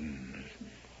your sins,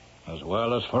 as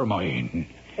well as for mine.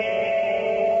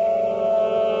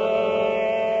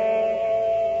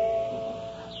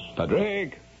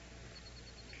 Padraig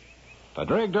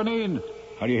Duneen,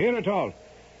 are you here at all?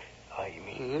 I'm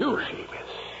here, You.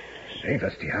 Seamus.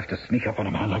 Seamus, do you have to sneak up on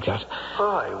a man like that?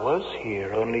 I was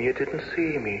here, only you didn't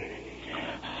see me.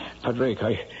 Padraig,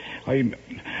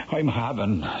 I'm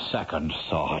having second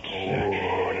thoughts.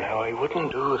 Oh, now I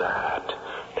wouldn't do that.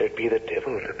 There'd be the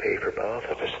devil to pay for both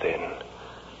of us then.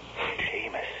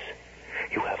 Seamus,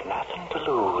 you have nothing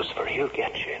to lose, for he'll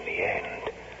get you in the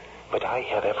end. But I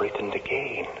have everything to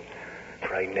gain,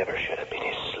 for I never should have been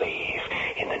his slave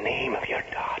in the name of your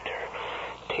daughter.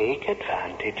 Take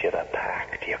advantage of a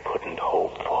pact you couldn't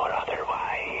hope for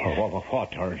otherwise.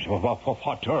 What terms?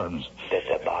 What terms? That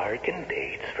the bargain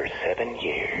dates for 7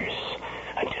 years,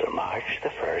 until March the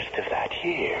 1st of that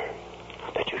year.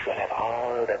 That you shall have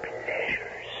all the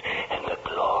pleasures and the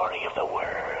glory of the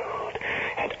world,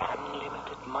 and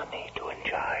unlimited money to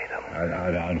enjoy them.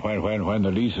 And when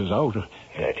the lease is out?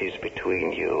 That is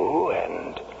between you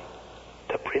and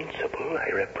the principal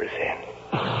I represent.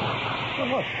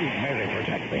 Oh, sweet Mary,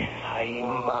 protect me.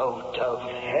 I'm out of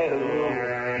hell.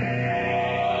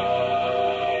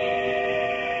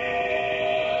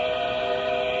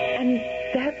 And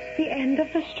that's the end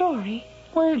of the story?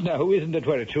 Well, now, isn't it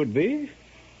where it should be?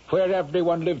 Where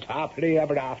everyone lived happily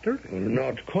ever after?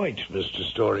 Not quite, Mr.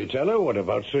 Storyteller. What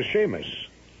about Sir Seamus?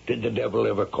 Did the devil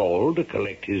ever call to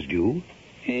collect his due?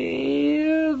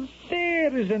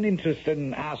 There is an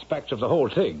interesting aspect of the whole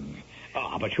thing.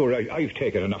 But sure, I've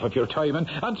taken enough of your time,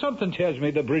 and something tells me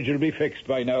the bridge will be fixed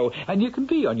by now, and you can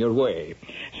be on your way.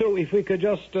 So if we could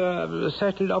just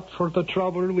settle up for the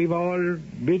trouble we've all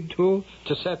been to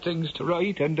set things to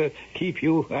right and keep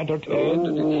you entertained.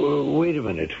 Oh, wait a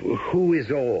minute. Who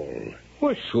is all?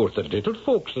 Well, sure, the little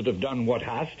folks that have done what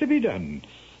has to be done.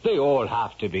 They all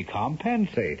have to be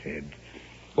compensated.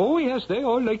 Oh, yes, they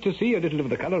all like to see a little of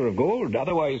the colour of gold.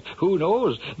 Otherwise, who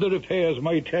knows, the repairs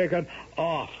might take an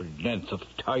awful length of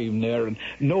time there, and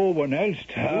no one else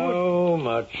to How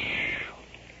much?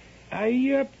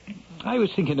 I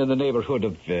was thinking in the neighbourhood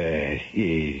of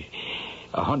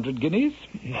 100 guineas.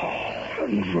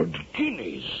 100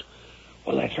 guineas?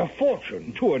 Well, that's a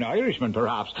fortune. To an Irishman,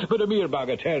 perhaps, but a mere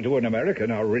bagatelle to an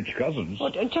American or rich cousins. Oh,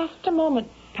 just a moment,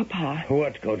 Papa.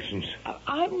 What, Constance?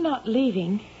 I'm not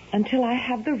leaving until I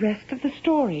have the rest of the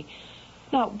story.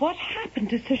 Now, what happened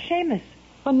to Sir Seamus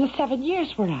when the 7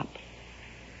 years were up?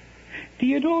 Do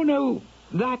you know now,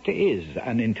 that is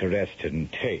an interesting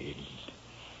tale.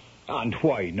 And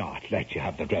why not let you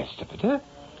have the rest of it, eh?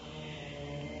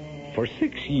 For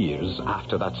 6 years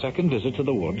after that second visit to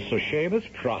the woods, Sir Seamus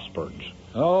prospered.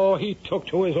 Oh, he took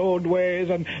to his own ways,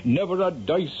 and never a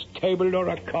dice table or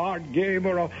a card game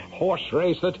or a horse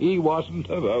race that he wasn't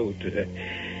about.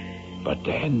 But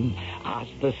then, as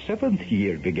the 7th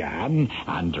year began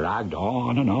and dragged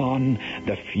on,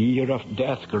 the fear of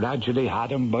death gradually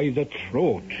had him by the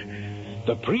throat.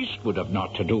 The priest would have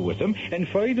naught to do with him, and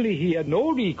finally he had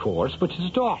no recourse but his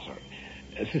daughter,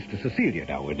 Sister Cecilia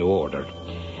now in order.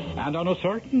 And on a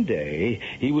certain day,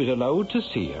 he was allowed to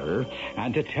see her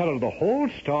and to tell her the whole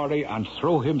story and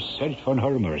throw himself on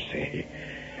her mercy.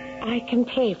 I can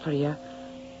pray for you,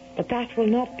 but that will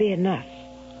not be enough.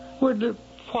 Well,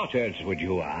 what else would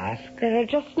you ask? There are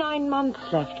just 9 months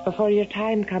left before your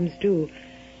time comes due.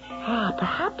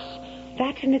 Perhaps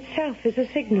that in itself is a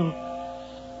signal.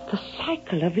 The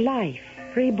cycle of life,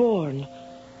 reborn.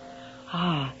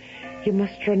 You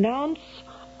must renounce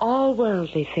all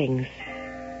worldly things.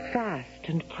 Fast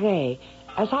and pray,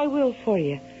 as I will for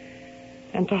you.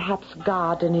 And perhaps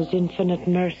God in his infinite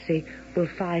mercy will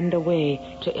find a way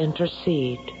to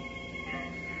intercede.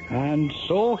 And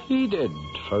so he did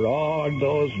for all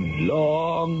those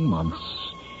long months.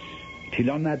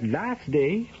 Till on that last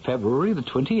day, February the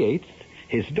 28th,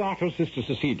 his daughter, Sister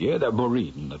Cecilia, the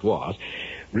Marine that was,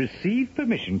 received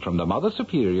permission from the Mother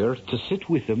Superior to sit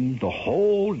with him the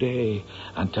whole day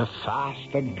and to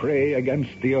fast and pray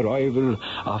against the arrival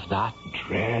of that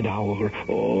dread hour.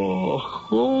 Oh,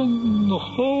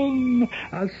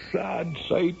 a sad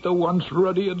sight the once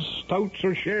ruddy and stout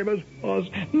Sir Seamus was,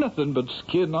 nothing but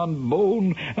skin on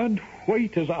bone and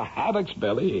white as a haddock's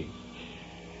belly.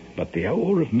 But the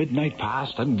hour of midnight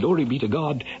passed, and glory be to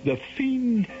God, the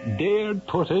fiend dared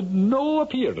put in no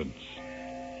appearance.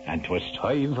 And 'twas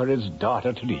time for his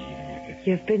daughter to leave.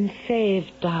 You've been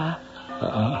saved,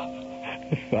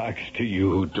 Thanks to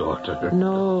you, daughter.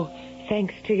 No,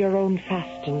 thanks to your own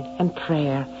fasting and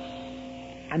prayer.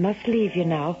 I must leave you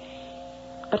now,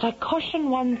 but I caution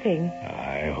one thing.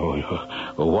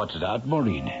 What's that,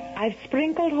 Maureen? I've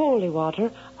sprinkled holy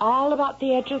water all about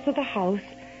the edges of the house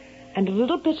and a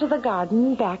little bit of the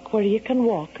garden back where you can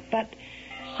walk, but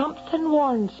something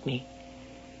warns me.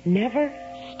 Never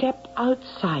step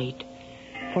outside,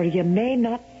 for you may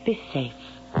not be safe.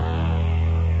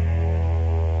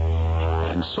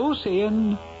 And so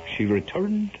saying, she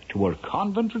returned to her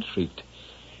convent retreat.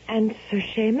 And Sir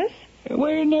Seamus?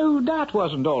 Well, no, that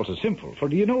wasn't all so simple, for,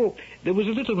 you know, there was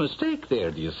a little mistake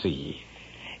there, do you see?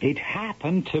 It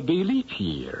happened to be leap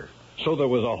year. So there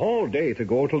was a whole day to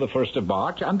go till the 1st of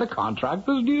March, and the contract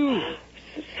was due.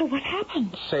 So what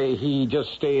happened? Say he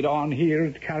just stayed on here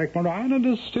at Carrickmoran and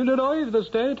is still alive this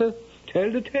day to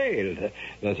tell the tale.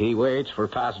 That he waits for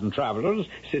passing travellers,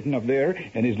 sitting up there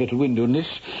in his little window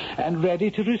niche, and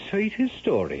ready to recite his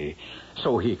story,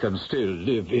 so he can still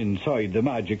live inside the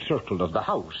magic circle of the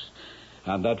house.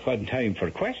 And that when time for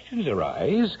questions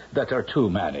arise that are too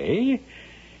many,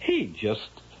 he just...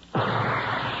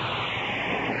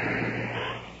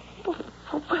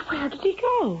 Where did he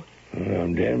go?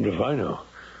 I'm damned if I know.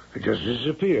 It just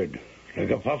disappeared, like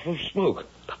a puff of smoke.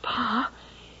 Papa,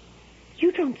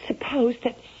 you don't suppose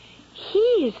that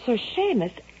he is Sir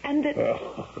Seamus and that...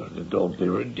 Oh, don't be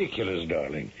ridiculous,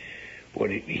 darling.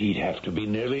 He'd have to be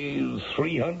nearly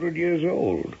 300 years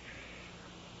old.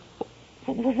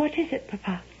 What is it,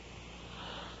 Papa?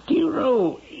 Do you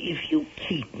know, if you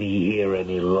keep me here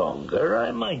any longer,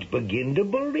 I might begin to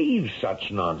believe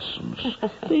such nonsense.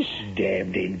 This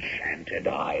damned enchanted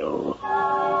isle.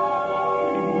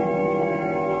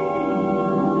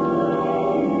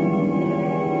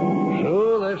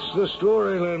 So let's the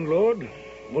story, landlord?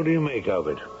 What do you make of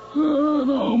it?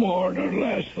 No more nor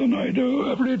less than I do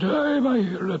every time I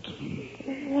hear it.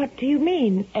 What do you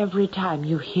mean, every time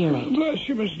you hear it? Bless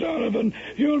you, Miss Donovan.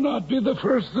 You'll not be the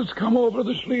first that's come over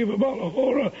the sleeve of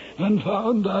Alahora and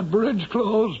found that bridge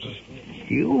closed.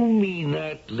 You mean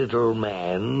that little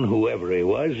man, whoever he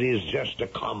was, is just a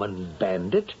common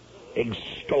bandit?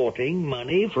 Extorting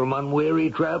money from unwary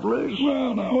travelers?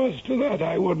 Well, now, as to that,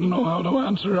 I wouldn't know how to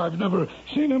answer. I've never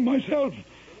seen him myself,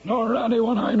 nor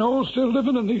anyone I know still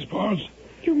living in these parts.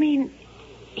 You mean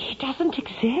he doesn't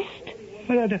exist?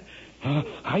 Well,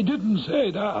 I didn't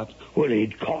say that. well,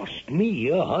 it cost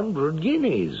me 100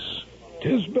 guineas.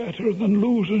 'Tis better than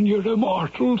losing your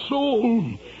immortal soul.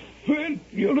 Well,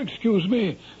 you'll excuse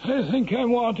me. I think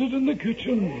I'm wanted in the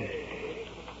kitchen.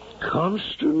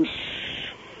 Constance,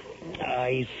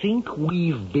 I think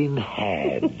we've been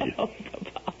had. Oh,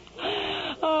 Papa.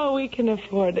 Oh, we can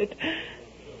afford it.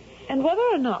 And whether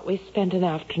or not we spent an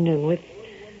afternoon with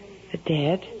the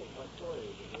dead,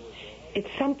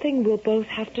 it's something we'll both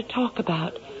have to talk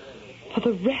about for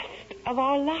the rest of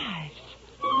our lives.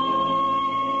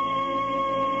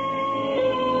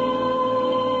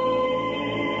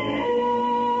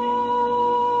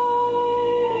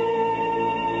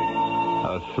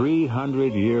 A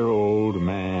 300-year-old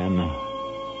man,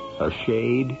 a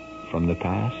shade from the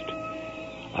past,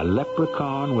 a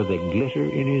leprechaun with a glitter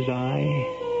in his eye,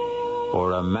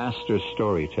 or a master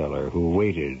storyteller who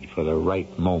waited for the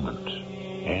right moment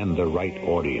and the right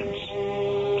audience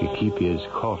to keep his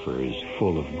coffers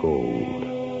full of gold.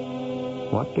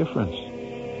 What difference?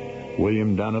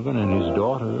 William Donovan and his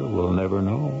daughter will never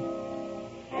know.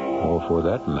 Or for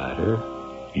that matter,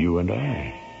 you and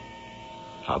I.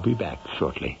 I'll be back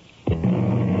shortly.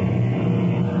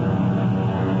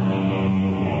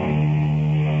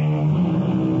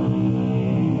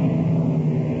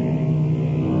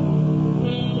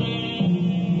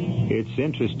 It's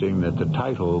interesting that the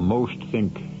title most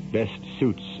think best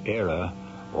suits Era,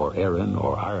 or Erin,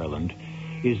 or Ireland,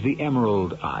 is the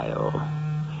Emerald Isle.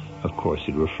 Of course,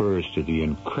 it refers to the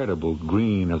incredible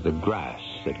green of the grass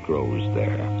that grows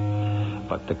there.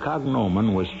 But the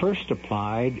cognomen was first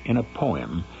applied in a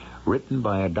poem written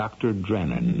by a Dr.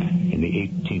 Drennan in the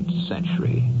 18th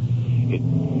century. It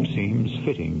seems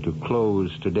fitting to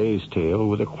close today's tale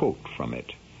with a quote from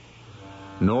it.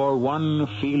 Nor one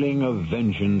feeling of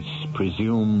vengeance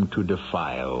presume to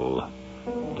defile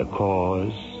the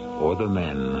cause or the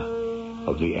men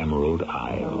of the Emerald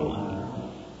Isle.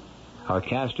 Our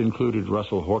cast included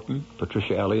Russell Horton,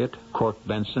 Patricia Elliott, Cork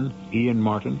Benson, Ian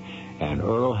Martin, and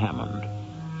Earl Hammond.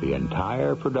 The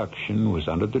entire production was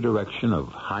under the direction of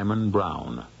Hyman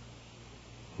Brown.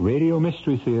 Radio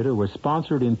Mystery Theater was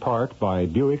sponsored in part by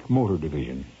Buick Motor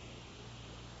Division.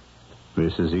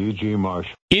 This is E.G.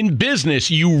 Marshall. In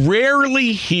business, you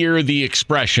rarely hear the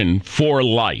expression for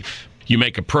life. You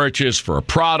make a purchase for a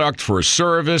product, for a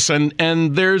service, and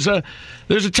there's a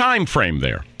time frame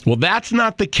there. Well, that's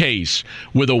not the case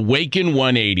with Awaken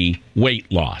 180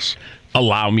 weight loss.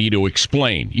 Allow me to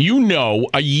explain. You know,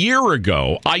 a year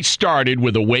ago, I started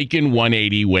with Awaken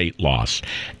 180 weight loss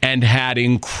and had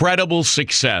incredible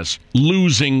success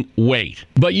losing weight.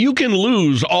 But you can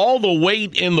lose all the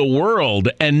weight in the world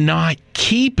and not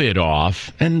keep it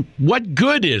off. And what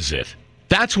good is it?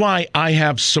 That's why I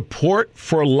have support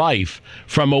for life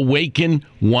from Awaken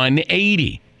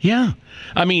 180. Yeah.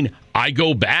 I mean, I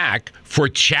go back for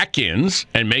check-ins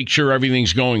and make sure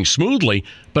everything's going smoothly.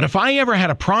 But if I ever had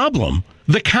a problem,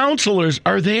 the counselors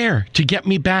are there to get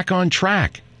me back on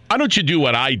track. Why don't you do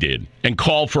what I did and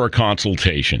call for a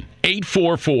consultation?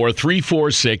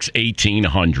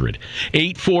 844-346-1800.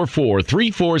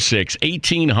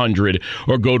 844-346-1800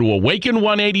 or go to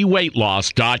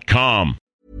awaken180weightloss.com.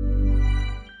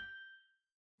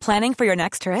 Planning for your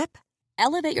next trip?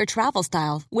 Elevate your travel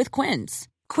style with Quince.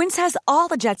 Quince has all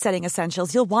the jet-setting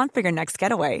essentials you'll want for your next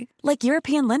getaway, like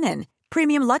European linen,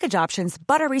 premium luggage options,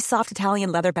 buttery soft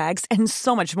Italian leather bags, and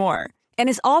so much more. And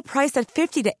is all priced at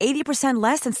 50 to 80%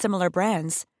 less than similar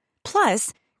brands.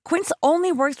 Plus, Quince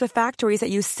only works with factories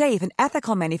that use safe and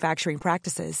ethical manufacturing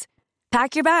practices.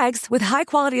 Pack your bags with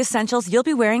high-quality essentials you'll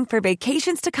be wearing for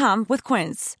vacations to come with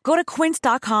Quince. Go to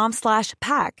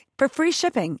quince.com/pack for free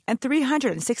shipping and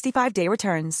 365-day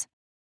returns.